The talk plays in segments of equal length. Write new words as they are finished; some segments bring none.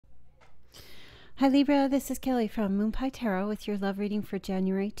Hi Libra, this is Kelly from Moon Pie Tarot with your love reading for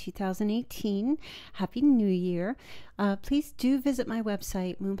January 2018. Happy New Year. Please do visit my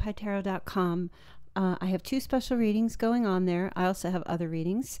website, moonpietarot.com. I have two special readings going on there. I also have other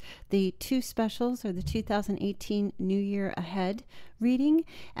readings. The two specials are the 2018 New Year Ahead reading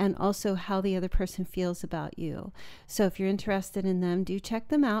and also how the other person feels about you. So if you're interested in them, do check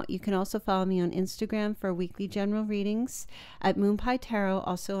them out. You can also follow me on Instagram for weekly general readings at Moon Pie Tarot,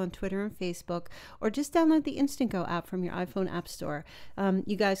 also on Twitter and Facebook, or just download the Instant Go app from your iPhone App Store.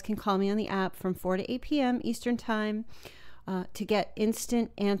 You guys can call me on the app from 4 to 8 p.m. Eastern Time. To get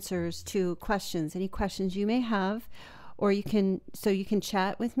instant answers to questions, any questions you may have, or you can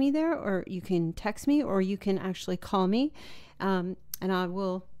chat with me there, or you can text me, or you can actually call me, and I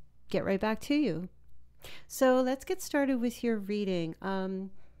will get right back to you. So let's get started with your reading. And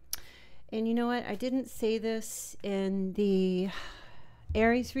you know what? I didn't say this in the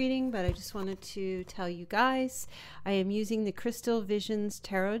Aries reading, but I just wanted to tell you guys, I am using the Crystal Visions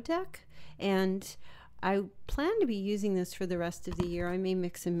Tarot deck, and I plan to be using this for the rest of the year. I may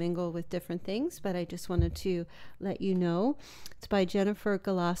mix and mingle with different things, but I just wanted to let you know. It's by Jennifer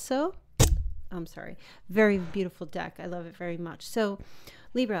Galasso. I'm sorry. Very beautiful deck. I love it very much. So,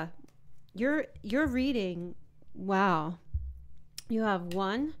 Libra, your reading, wow. You have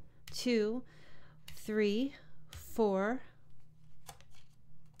 1, 2, 3, 4,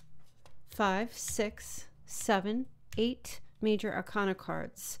 5, 6, 7, 8 major arcana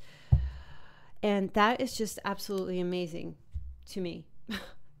cards. And that is just absolutely amazing to me,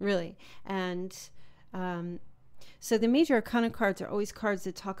 really. And so the major arcana cards are always cards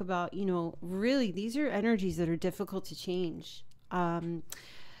that talk about, you know, really these are energies that are difficult to change.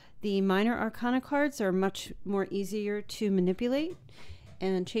 The minor arcana cards are much more easier to manipulate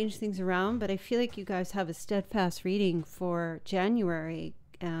and change things around. But I feel like you guys have a steadfast reading for January,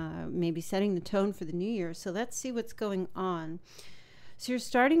 maybe setting the tone for the new year. So let's see what's going on. So you're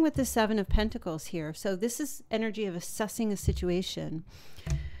starting with the 7 of Pentacles here. So this is energy of assessing a situation.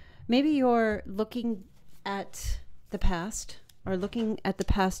 Maybe you're looking at the past or looking at the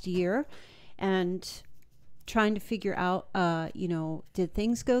past year and trying to figure out, you know, did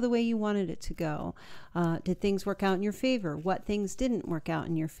things go the way you wanted it to go? Did things work out in your favor? What things didn't work out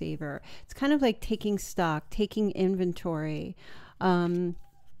in your favor? It's kind of like taking stock, taking inventory.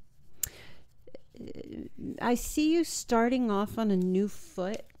 I see you starting off on a new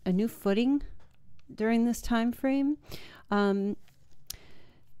footing during this time frame. And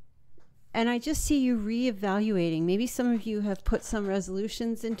I just see you reevaluating. Maybe some of you have put some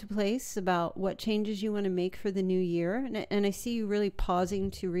resolutions into place about what changes you want to make for the new year. And I see you really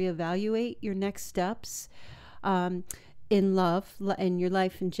pausing to reevaluate your next steps in love and your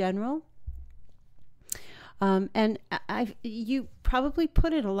life in general. And you probably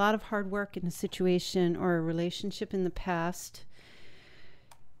put in a lot of hard work in a situation or a relationship in the past.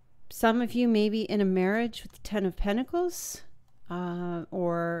 Some of you may be in a marriage with the 10 of Pentacles,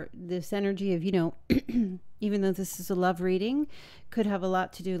 or this energy of, you know, even though this is a love reading, could have a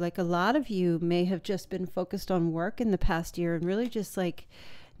lot to do. Like a lot of you may have just been focused on work in the past year and really just like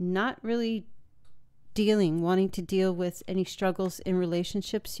not really wanting to deal with any struggles in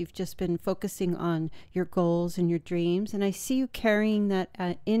relationships. You've just been focusing on your goals and your dreams. And I see you carrying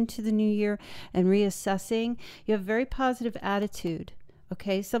that into the new year and reassessing. You have a very positive attitude.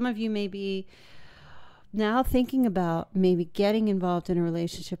 Okay. Some of you may be now thinking about maybe getting involved in a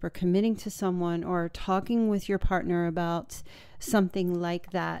relationship or committing to someone or talking with your partner about something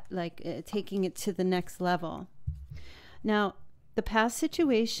like that, like taking it to the next level. Now, the past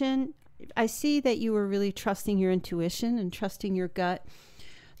situation, I see that you were really trusting your intuition and trusting your gut.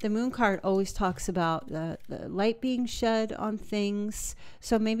 The moon card always talks about the light being shed on things.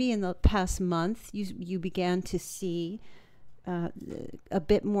 So maybe in the past month, you began to see a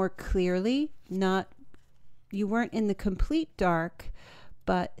bit more clearly. You weren't in the complete dark,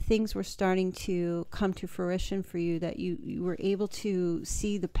 but things were starting to come to fruition for you, that you were able to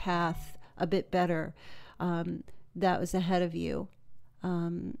see the path a bit better that was ahead of you.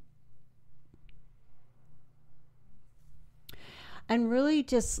 And really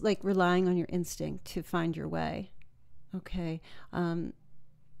just like relying on your instinct to find your way. Okay. And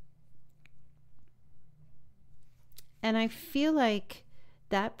I feel like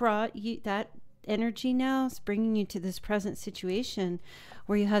that brought you, that energy now is bringing you to this present situation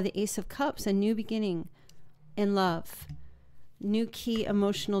where you have the Ace of Cups, a new beginning in love, new key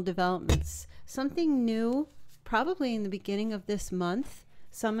emotional developments, something new, probably in the beginning of this month.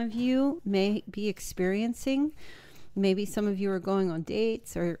 Some of you may be experiencing. Maybe some of you are going on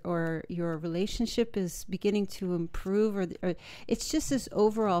dates, or your relationship is beginning to improve, or it's just this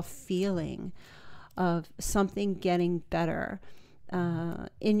overall feeling of something getting better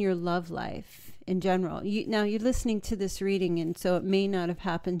in your love life in general. Now you're listening to this reading, and so it may not have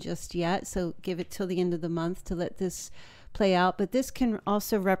happened just yet. So give it till the end of the month to let this play out. But this can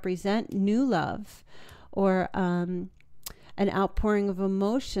also represent new love, or an outpouring of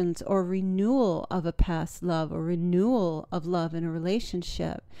emotions, or renewal of a past love, or renewal of love in a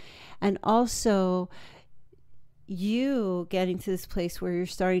relationship. And also you getting to this place where you're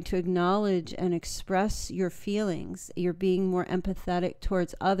starting to acknowledge and express your feelings. You're being more empathetic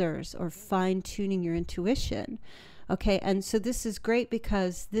towards others, or fine-tuning your intuition. Okay, and so this is great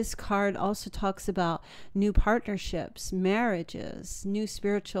because this card also talks about new partnerships, marriages, new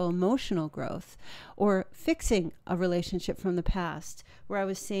spiritual, emotional growth, or fixing a relationship from the past, where I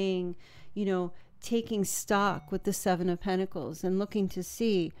was saying, you know, taking stock with the Seven of Pentacles and looking to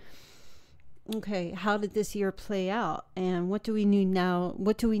see, okay, how did this year play out? And what do we need now?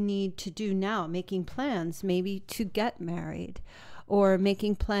 What do we need to do now? Making plans maybe to get married, or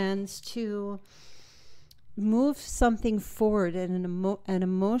making plans to move something forward in an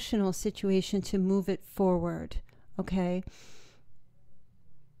emotional situation, to move it forward. Okay.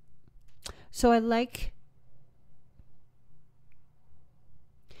 So I like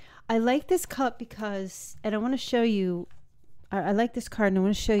this cup because, and I want to show you, I like this card and I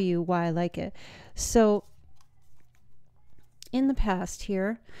want to show you why I like it. So in the past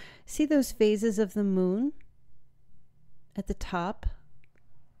here, see those phases of the moon at the top?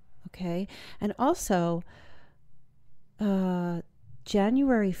 Okay. And also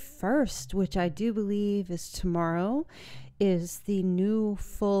January 1st, which I do believe is tomorrow, is the new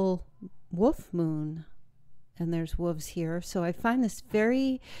full wolf moon. And there's wolves here. So I find this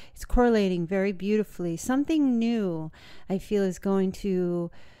it's correlating very beautifully. Something new I feel is going to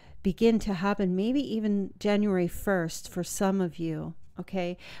begin to happen, maybe even January 1st for some of you.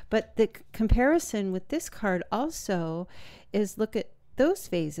 Okay. But the comparison with this card also is, look at those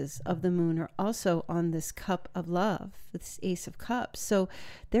phases of the moon are also on this cup of love, this Ace of Cups. So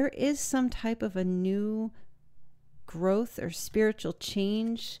there is some type of a new growth or spiritual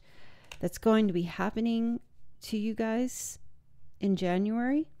change that's going to be happening to you guys in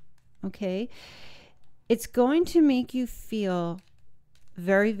January. Okay. It's going to make you feel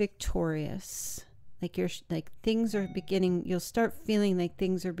very victorious. Like things are beginning, you'll start feeling like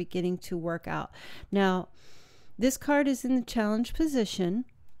things are beginning to work out. Now, this card is in the challenge position.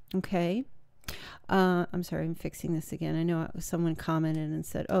 Okay. I'm sorry, I'm fixing this again. I know someone commented and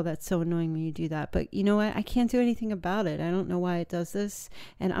said, oh, that's so annoying when you do that. But you know what? I can't do anything about it. I don't know why it does this.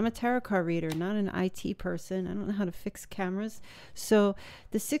 And I'm a tarot card reader, not an IT person. I don't know how to fix cameras. So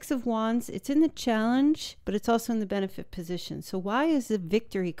the Six of Wands, it's in the challenge, but it's also in the benefit position. So why is the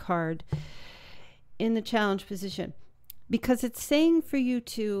victory card in the challenge position? Because it's saying for you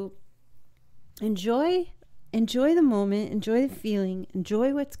to enjoy the moment, enjoy the feeling,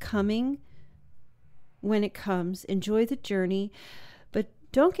 enjoy what's coming when it comes, enjoy the journey, but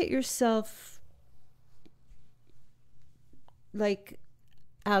don't get yourself like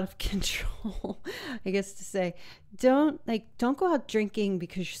out of control, I guess to say. Don't go out drinking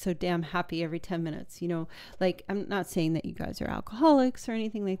because you're so damn happy every 10 minutes, you know. Like, I'm not saying that you guys are alcoholics or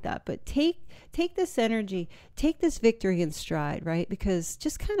anything like that, but take this energy, take this victory in stride, right? Because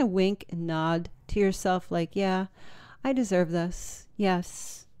just kind of wink and nod to yourself like, yeah, I deserve this.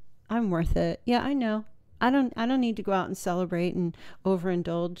 Yes, I'm worth it. Yeah, I know. I don't need to go out and celebrate and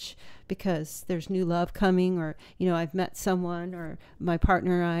overindulge because there's new love coming, or, you know, I've met someone, or my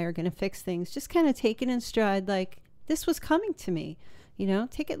partner and I are going to fix things. Just kind of take it in stride, like this was coming to me, you know,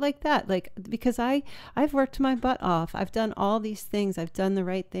 take it like that. Like, because I've worked my butt off. I've done all these things. I've done the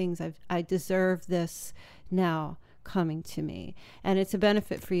right things. I deserve this now coming to me. And it's a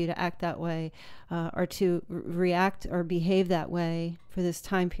benefit for you to act that way, or to react or behave that way for this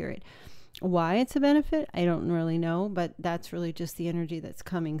time period. Why it's a benefit, I don't really know, but that's really just the energy that's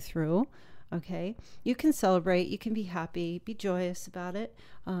coming through. Okay. You can celebrate, you can be happy, be joyous about it.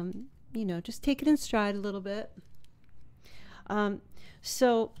 You know, just take it in stride a little bit.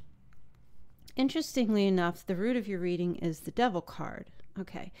 So interestingly enough, the root of your reading is the Devil card.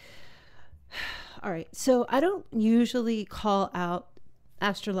 Okay. All right. So I don't usually call out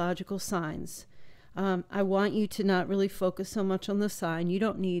astrological signs. I want you to not really focus so much on the sign. You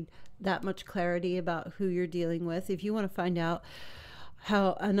don't need that much clarity about who you're dealing with. If you want to find out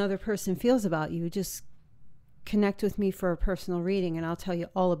how another person feels about you, just connect with me for a personal reading and I'll tell you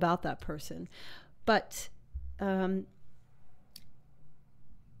all about that person. But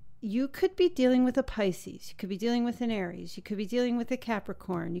you could be dealing with a Pisces, you could be dealing with an Aries, you could be dealing with a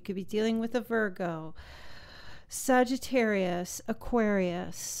Capricorn, you could be dealing with a Virgo, Sagittarius,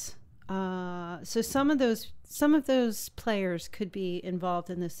 Aquarius, So some of those players could be involved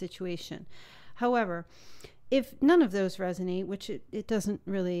in this situation. However, if none of those resonate, which it doesn't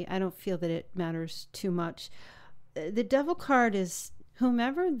really, I don't feel that it matters too much. The Devil card is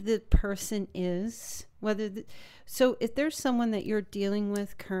whomever the person is, so if there's someone that you're dealing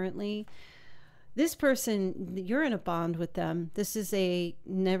with currently, this person, you're in a bond with them. This is a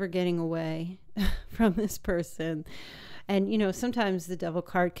never getting away from this person. And, you know, sometimes the Devil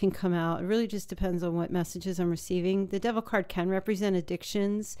card can come out. It really just depends on what messages I'm receiving. The Devil card can represent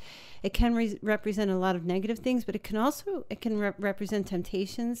addictions. It can represent a lot of negative things, but it can also, represent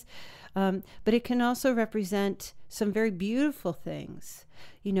temptations. But it can also represent some very beautiful things,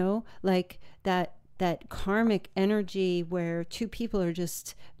 you know, like that karmic energy where two people are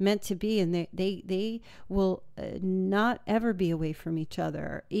just meant to be, and they will not ever be away from each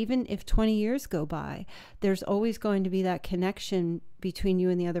other. Even if 20 years go by, there's always going to be that connection between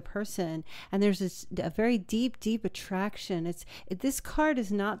you and the other person. And there's a very deep attraction. This card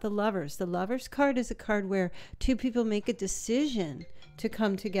is not the Lovers. The Lovers card is a card where two people make a decision to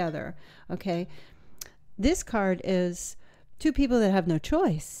come together. Okay. This card is two people that have no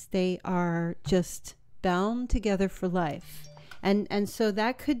choice. They are just bound together for life. And so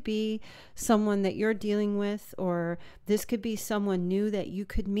that could be someone that you're dealing with, or this could be someone new that you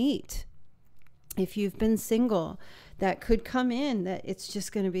could meet. If you've been single, that could come in, that it's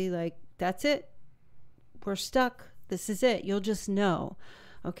just going to be like, that's it. We're stuck. This is it. You'll just know.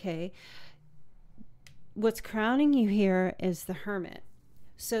 Okay. What's crowning you here is the Hermit.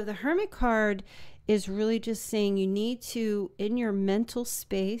 So the Hermit card is really just saying you need to, in your mental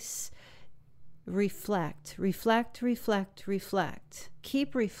space, reflect.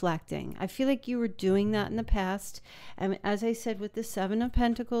 Keep reflecting. I feel like you were doing that in the past. And as I said, with the Seven of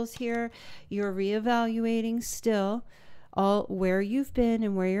Pentacles here, you're reevaluating still all where you've been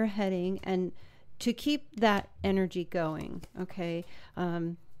and where you're heading, and to keep that energy going. Okay.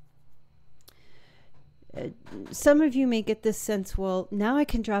 Some of you may get this sense, well, now I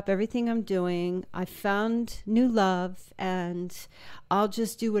can drop everything I'm doing. I found new love, and I'll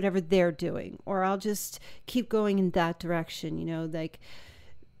just do whatever they're doing, or I'll just keep going in that direction. You know, like,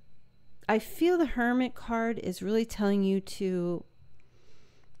 I feel the Hermit card is really telling you to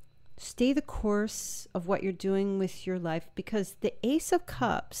stay the course of what you're doing with your life, because the Ace of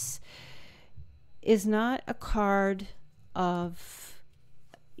Cups is not a card of,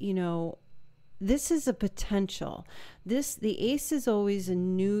 you know, this is a potential. The Ace is always a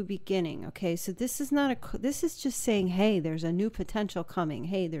new beginning. Okay. So this is not this is just saying, hey, there's a new potential coming.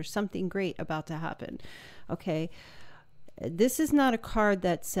 Hey, there's something great about to happen. Okay. This is not a card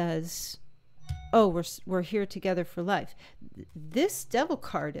that says, oh, we're here together for life. This Devil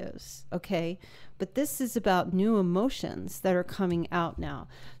card is, okay. But this is about new emotions that are coming out now.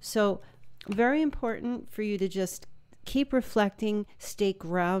 So very important for you to just keep reflecting, stay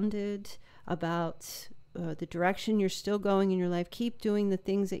grounded about the direction you're still going in your life. Keep doing the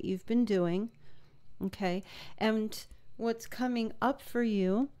things that you've been doing. Okay. And what's coming up for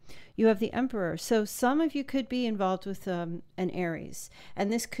you, you have the Emperor. So some of you could be involved with an Aries,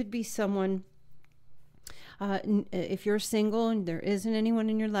 and this could be someone, if you're single and there isn't anyone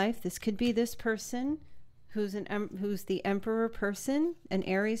in your life, this could be this person who's the Emperor person. An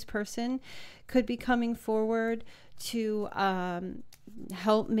Aries person could be coming forward to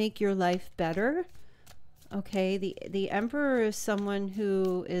help make your life better. Okay, the Emperor is someone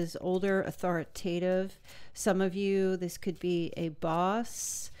who is older, authoritative. Some of you, this could be a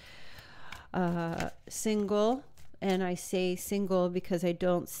boss, single. And I say single because I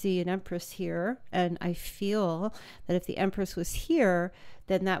don't see an Empress here. And I feel that if the Empress was here,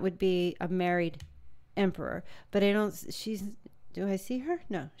 then that would be a married Emperor. But I don't, do I see her?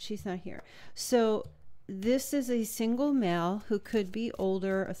 No, she's not here. So this is a single male who could be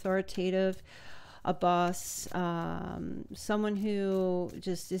older, authoritative, a boss, someone who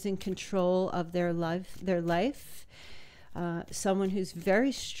just is in control of their life, someone who's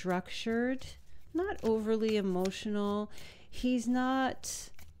very structured, not overly emotional. He's not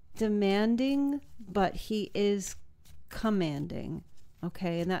demanding, but he is commanding.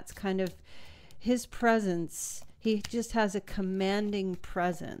 Okay, and that's kind of his presence. He just has a commanding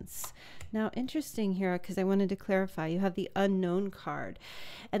presence. Now, interesting here, because I wanted to clarify, you have the Unknown card.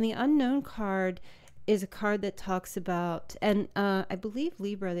 And the Unknown card is a card that talks about, and I believe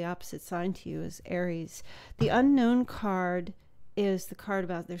Libra, the opposite sign to you, is Aries. The Unknown card is the card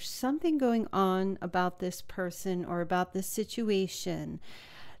about there's something going on about this person or about this situation,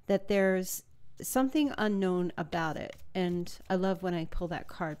 that there's something unknown about it. And I love when I pull that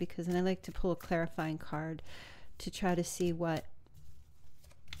card, because then I like to pull a clarifying card to try to see what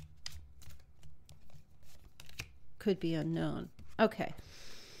could be unknown. Okay.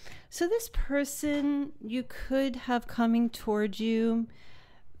 So this person you could have coming towards you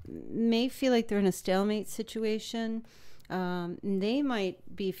may feel like they're in a stalemate situation. They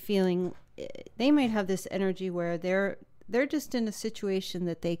might be feeling, they might have this energy where they're just in a situation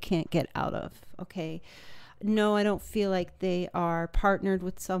that they can't get out of. Okay. No, I don't feel like they are partnered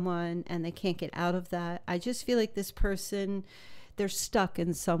with someone and they can't get out of that. I just feel like this person, they're stuck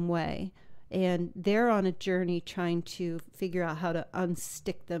in some way and they're on a journey trying to figure out how to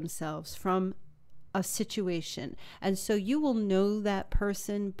unstick themselves from a situation. And so you will know that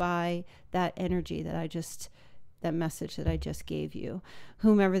person by that energy that message that I just gave you,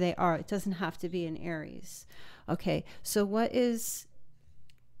 whomever they are. It doesn't have to be an Aries. Okay, so what is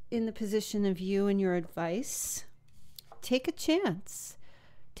in the position of you and your advice? Take a chance.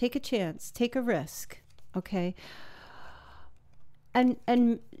 Take a chance. Take a risk. Okay.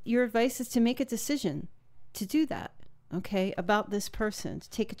 And your advice is to make a decision to do that. Okay, about this person, to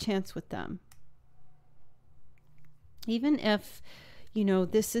take a chance with them. Even if, you know,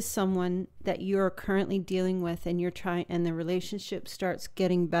 this is someone that you're currently dealing with and you're trying, and the relationship starts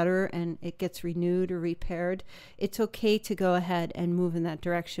getting better and it gets renewed or repaired, it's okay to go ahead and move in that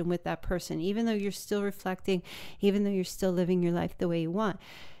direction with that person, even though you're still reflecting, even though you're still living your life the way you want.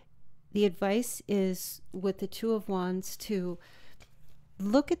 The advice is with the Two of Wands to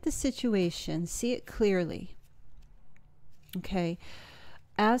look at the situation, see it clearly. Okay.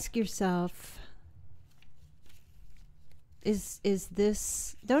 Ask yourself, is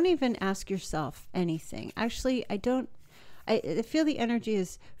this, don't even ask yourself anything. Actually, I feel the energy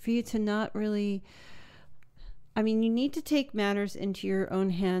is for you to not really, I mean, you need to take matters into your own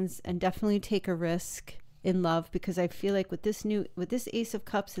hands and definitely take a risk in love, because I feel like with this Ace of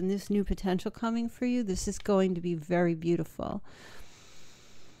Cups and this new potential coming for you, this is going to be very beautiful.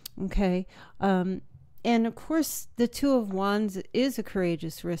 Okay. And of course, the Two of Wands is a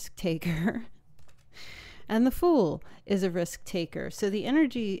courageous risk taker. And the Fool is a risk taker. So the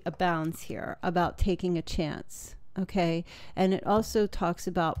energy abounds here about taking a chance. Okay. And it also talks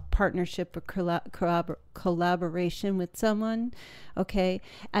about partnership or collaboration with someone. Okay.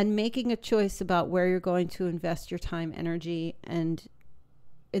 And making a choice about where you're going to invest your time, energy, and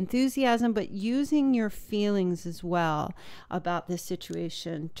enthusiasm, but using your feelings as well about this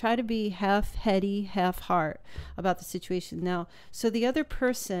situation. Try to be half heady, half heart about the situation. Now, so the other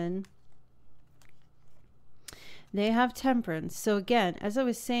person, they have Temperance. So again, as I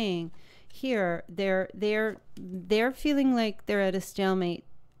was saying here, they're feeling like they're at a stalemate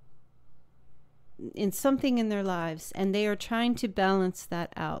in something in their lives, and they are trying to balance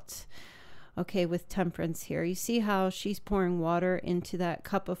that out. Okay, with Temperance here, you see how she's pouring water into that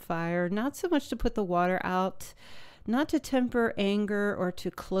cup of fire, not so much to put the water out, not to temper anger or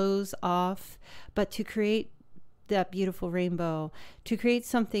to close off, but to create that beautiful rainbow, to create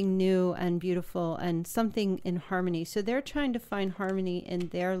something new and beautiful and something in harmony. So they're trying to find harmony in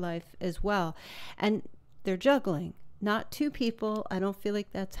their life as well. And they're juggling, not two people. I don't feel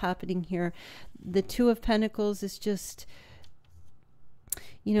like that's happening here. The Two of Pentacles is just,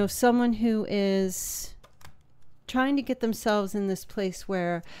 you know, someone who is trying to get themselves in this place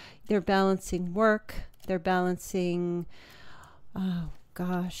where they're balancing work, they're balancing, oh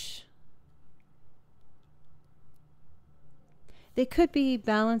gosh, they could be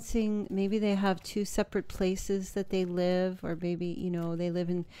balancing, maybe they have two separate places that they live, or maybe, you know, they live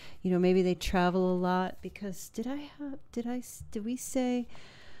in, you know, maybe they travel a lot, because did we say,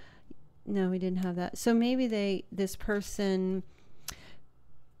 no, we didn't have that. So maybe this person,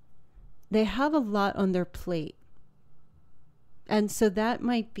 they have a lot on their plate. And so that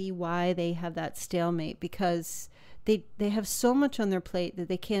might be why they have that stalemate, because they have so much on their plate that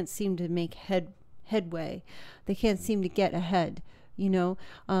they can't seem to make headway. They can't seem to get ahead, you know.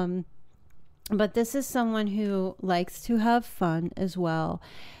 But this is someone who likes to have fun as well.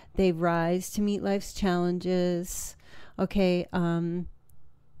 They rise to meet life's challenges. Okay. And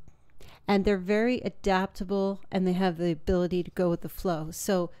they're very adaptable, and they have the ability to go with the flow.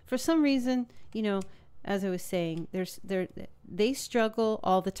 So for some reason, you know, as I was saying, they struggle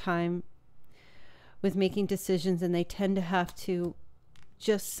all the time with making decisions, and they tend to have to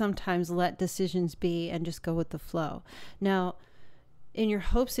just sometimes let decisions be and just go with the flow. Now, in your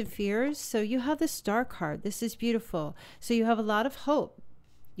hopes and fears, so you have the Star card. This is beautiful. So you have a lot of hope.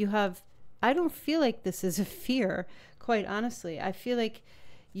 You have, I don't feel like this is a fear, quite honestly. I feel like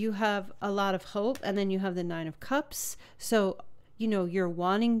you have a lot of hope, and then you have the Nine of Cups. So, you know, you're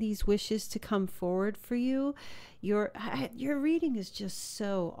wanting these wishes to come forward for you. Your reading is just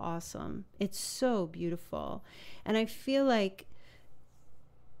so awesome. It's so beautiful. And I feel like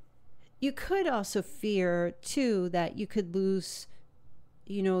you could also fear too that you could lose,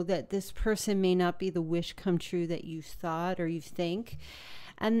 you know, that this person may not be the wish come true that you thought or you think.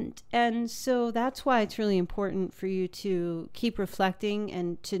 And so that's why it's really important for you to keep reflecting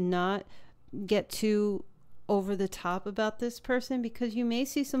and to not get too over the top about this person, because you may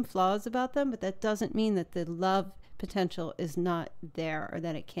see some flaws about them, but that doesn't mean that the love potential is not there or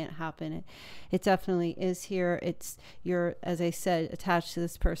that it can't happen. It definitely is here. You're, as I said, attached to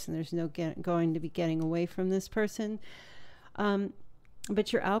this person. There's no going to be getting away from this person.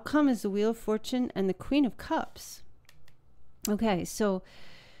 But your outcome is the Wheel of Fortune and the Queen of Cups. Okay, so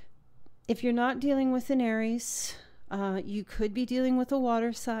if you're not dealing with an Aries, you could be dealing with a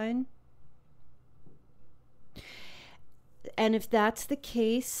water sign. And if that's the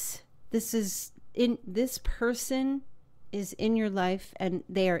case, this person is in your life and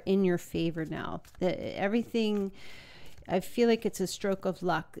they are in your favor now. Everything, I feel like it's a stroke of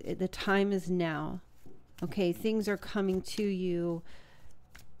luck. The time is now. Okay, things are coming to you.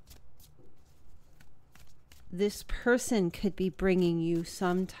 This person could be bringing you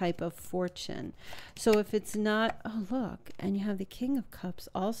some type of fortune. So if it's not, oh look, and you have the King of Cups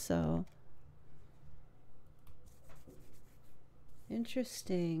also.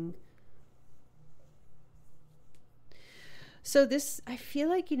 Interesting. So this, I feel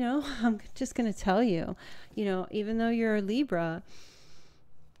like, you know, I'm just going to tell you, you know, even though you're a Libra,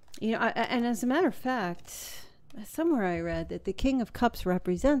 you know, and as a matter of fact, somewhere I read that the King of Cups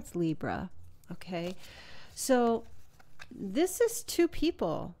represents Libra. Okay. So this is two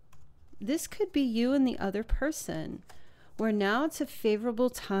people. This could be you and the other person, where now it's a favorable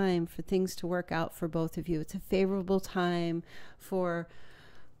time for things to work out for both of you. It's a favorable time for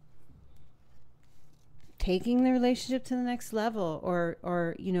taking the relationship to the next level,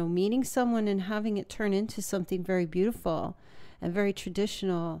 or you know, meeting someone and having it turn into something very beautiful and very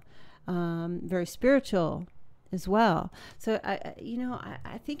traditional, very spiritual as well. So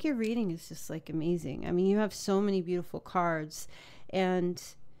I think your reading is just like amazing. I mean, you have so many beautiful cards, and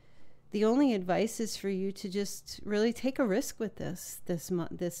the only advice is for you to just really take a risk with this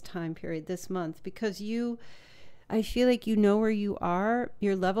time period, this month, because I feel like you know where you are.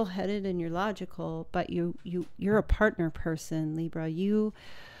 You're level-headed and you're logical, but you're a partner person, Libra.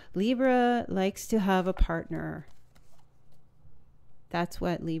 Libra likes to have a partner. That's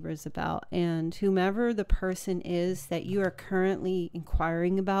what Libra is about. And whomever the person is that you are currently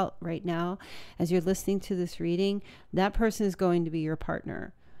inquiring about right now, as you're listening to this reading, that person is going to be your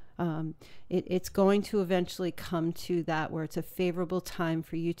partner. It's going to eventually come to that, where it's a favorable time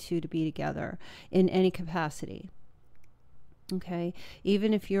for you two to be together in any capacity. Okay.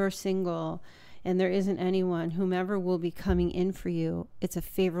 Even if you're single and there isn't anyone, whomever will be coming in for you, it's a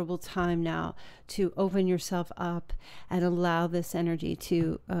favorable time now to open yourself up and allow this energy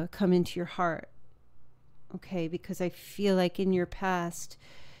to come into your heart. Okay. Because I feel like in your past,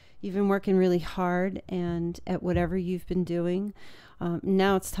 you've been working really hard and at whatever you've been doing.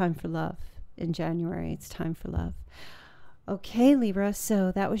 Now it's time for love. In January, it's time for love. Okay, Libra,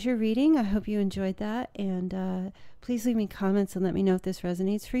 so that was your reading. I hope you enjoyed that. And please leave me comments and let me know if this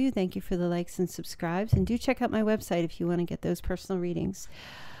resonates for you. Thank you for the likes and subscribes. And do check out my website if you want to get those personal readings.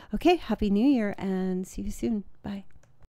 Okay, Happy New Year and see you soon. Bye.